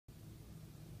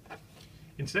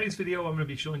In today's video, I'm going to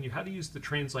be showing you how to use the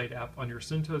Translate app on your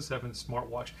Suunto 7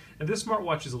 smartwatch. And this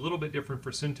smartwatch is a little bit different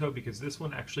for Suunto because this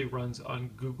one actually runs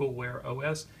on Google Wear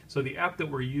OS. So the app that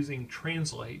we're using,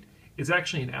 Translate, is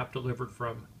actually an app delivered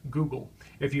from Google.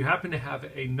 If you happen to have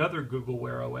another Google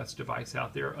Wear OS device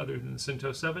out there other than the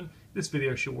Suunto 7, this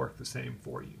video should work the same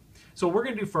for you. So what we're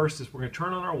going to do first is we're going to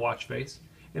turn on our watch face.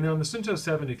 And then on the Suunto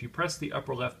 7, if you press the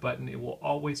upper left button, it will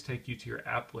always take you to your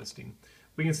app listing.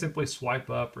 We can simply swipe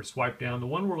up or swipe down. The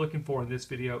one we're looking for in this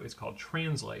video is called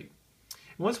Translate.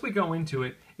 And once we go into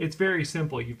it, it's very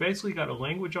simple. You've basically got a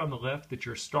language on the left that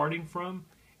you're starting from,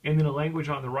 and then a language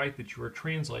on the right that you are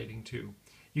translating to.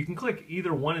 You can click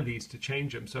either one of these to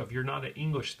change them. So if you're not an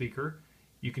English speaker,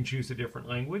 you can choose a different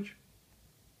language.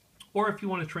 Or if you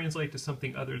want to translate to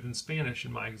something other than Spanish,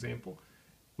 in my example,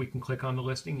 we can click on the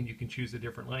listing and you can choose a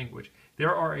different language.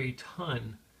 There are a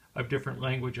ton of different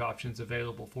language options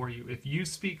available for you. If you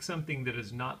speak something that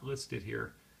is not listed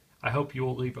here, I hope you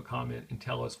will leave a comment and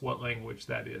tell us what language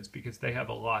that is, because they have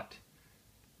a lot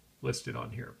listed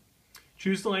on here.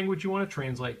 Choose the language you want to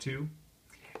translate to,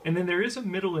 and then there is a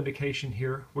middle indication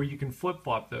here where you can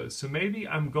flip-flop those. So maybe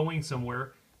I'm going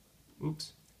somewhere,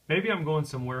 maybe I'm going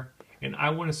somewhere and I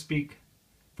want to speak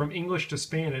from English to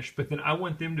Spanish, but then I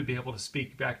want them to be able to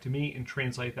speak back to me and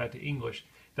translate that to English.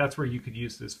 That's where you could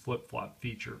use this flip-flop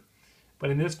feature. But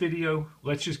in this video,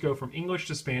 let's just go from English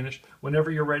to Spanish. Whenever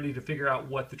you're ready to figure out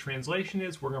what the translation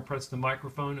is, we're going to press the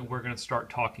microphone and we're going to start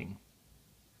talking.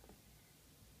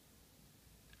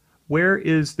 Where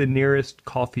is the nearest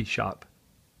coffee shop?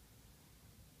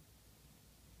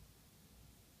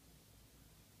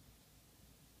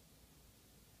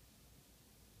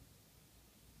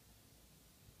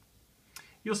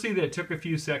 You'll see that it took a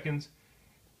few seconds.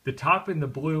 The top in the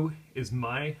blue is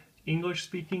my English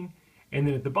speaking, and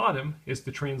then at the bottom is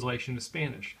the translation to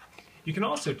Spanish. You can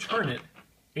also turn it,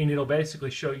 and it'll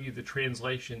basically show you the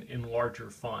translation in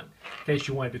larger font, in case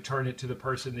you wanted to turn it to the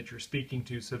person that you're speaking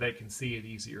to so they can see it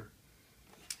easier.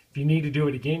 If you need to do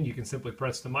it again, you can simply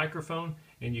press the microphone,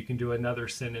 and you can do another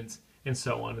sentence, and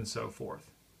so on and so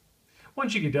forth.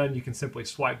 Once you get done, you can simply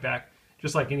swipe back.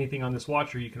 Just like anything on this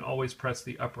watch, or you can always press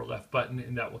the upper left button,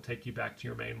 and that will take you back to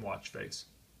your main watch face.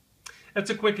 That's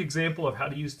a quick example of how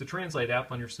to use the Translate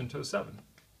app on your Suunto 7.